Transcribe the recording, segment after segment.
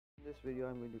this video,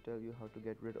 I'm going to tell you how to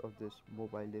get rid of this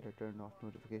mobile data turn off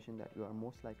notification that you are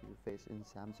most likely to face in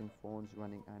Samsung phones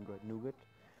running Android Nougat.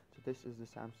 So this is the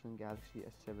Samsung Galaxy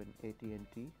S7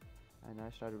 AT&T, and I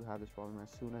started to have this problem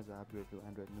as soon as I upgraded to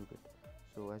Android Nougat.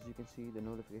 So as you can see, the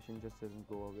notification just doesn't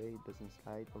go away, it doesn't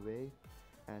slide away,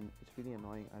 and it's really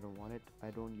annoying. I don't want it.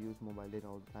 I don't use mobile data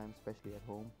all the time, especially at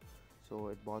home, so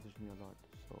it bothers me a lot.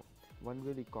 So one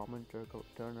really common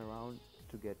turnaround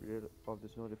to get rid of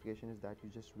this notification is that you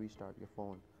just restart your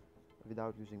phone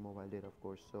without using mobile data, of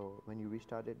course. So when you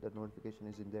restart it, the notification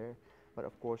is in there, but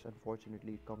of course,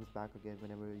 unfortunately, it comes back again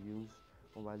whenever you use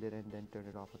mobile data and then turn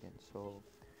it off again. So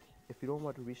if you don't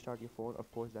want to restart your phone, of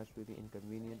course, that's really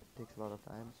inconvenient. It takes a lot of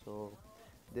time. So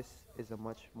this is a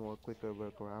much more quicker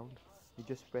workaround. You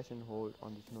just press and hold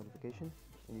on this notification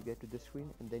and you get to this screen,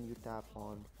 and then you tap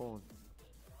on phone,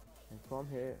 and from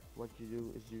here what you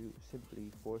do is you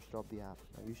simply force stop the app.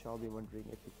 Now you shall be wondering,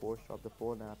 if you force stop the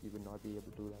phone app, you will not be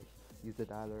able to use the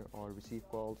dialer or receive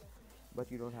calls,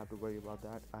 but you don't have to worry about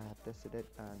that. I have tested it,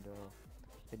 and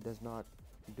it does not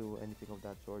do anything of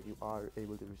that sort. You are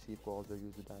able to receive calls or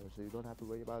use the dialer, so you don't have to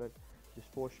worry about it. Just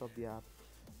force stop the app,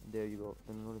 and there you go,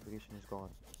 the notification is gone.